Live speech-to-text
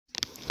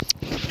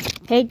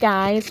Hey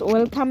guys,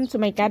 welcome to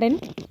my garden.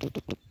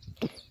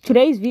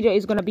 Today's video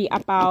is going to be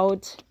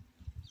about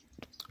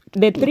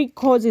the 3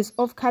 causes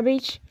of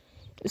cabbage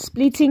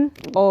splitting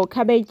or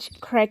cabbage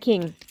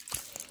cracking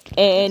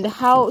and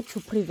how to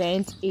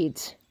prevent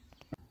it.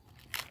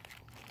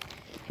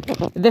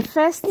 The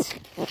first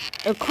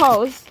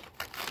cause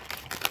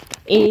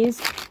is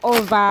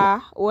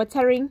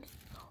overwatering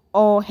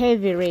or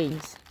heavy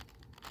rains.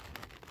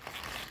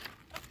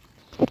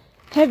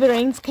 Heavy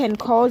rains can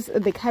cause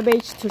the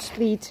cabbage to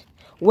split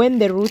when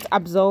the roots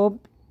absorb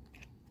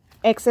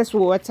excess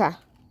water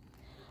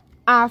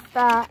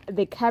after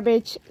the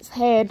cabbage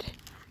head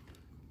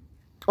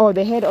or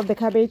the head of the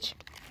cabbage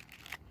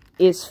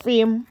is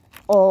firm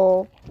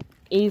or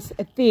is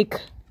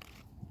thick.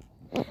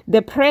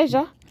 The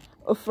pressure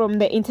from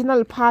the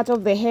internal part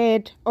of the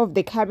head of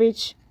the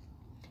cabbage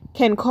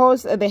can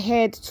cause the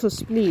head to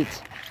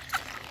split,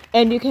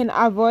 and you can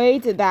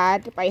avoid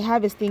that by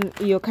harvesting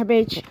your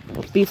cabbage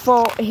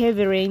before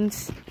heavy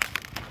rains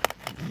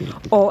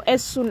or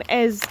as soon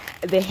as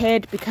the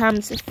head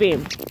becomes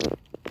firm.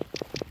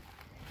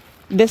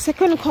 The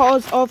second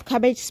cause of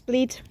cabbage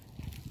split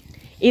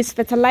is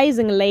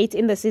fertilizing late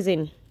in the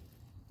season.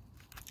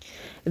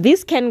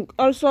 This can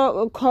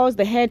also cause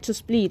the head to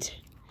split,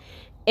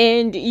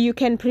 and you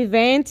can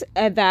prevent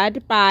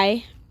that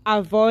by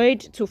avoid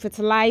to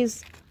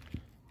fertilize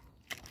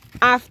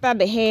after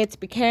the heads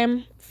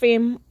become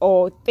firm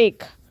or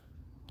thick.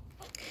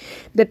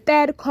 The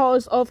third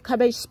cause of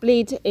cabbage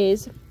split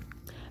is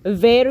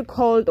very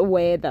cold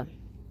weather.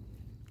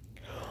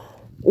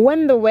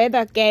 When the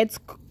weather gets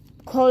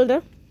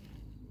colder,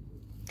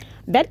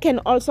 that can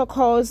also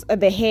cause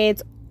the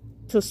head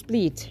to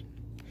split.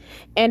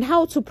 And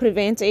how to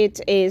prevent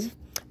it is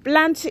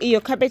plant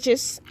your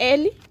cabbages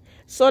early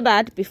so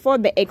that before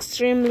the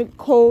extremely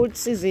cold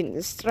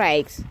season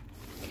strikes.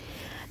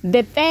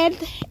 The third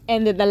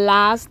and the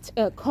last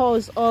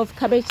cause of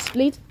cabbage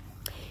split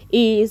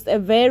is a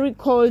very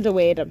cold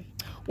weather.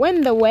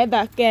 When the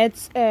weather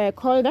gets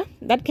colder,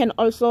 that can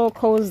also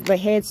cause the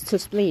heads to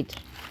split.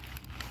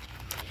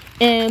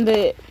 And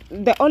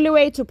the only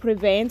way to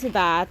prevent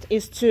that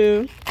is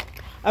to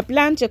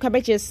plant your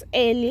cabbages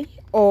early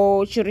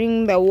or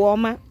during the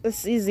warmer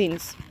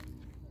seasons,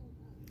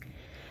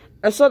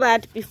 so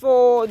that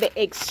before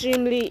the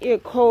extremely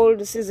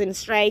cold season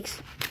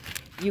strikes,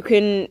 you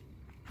can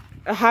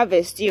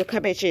harvest your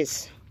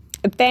cabbages.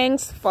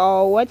 Thanks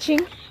for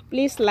watching.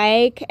 Please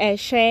like,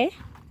 share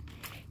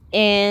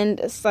and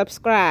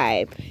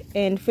subscribe,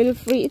 and feel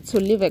free to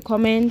leave a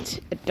comment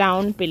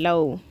down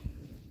below.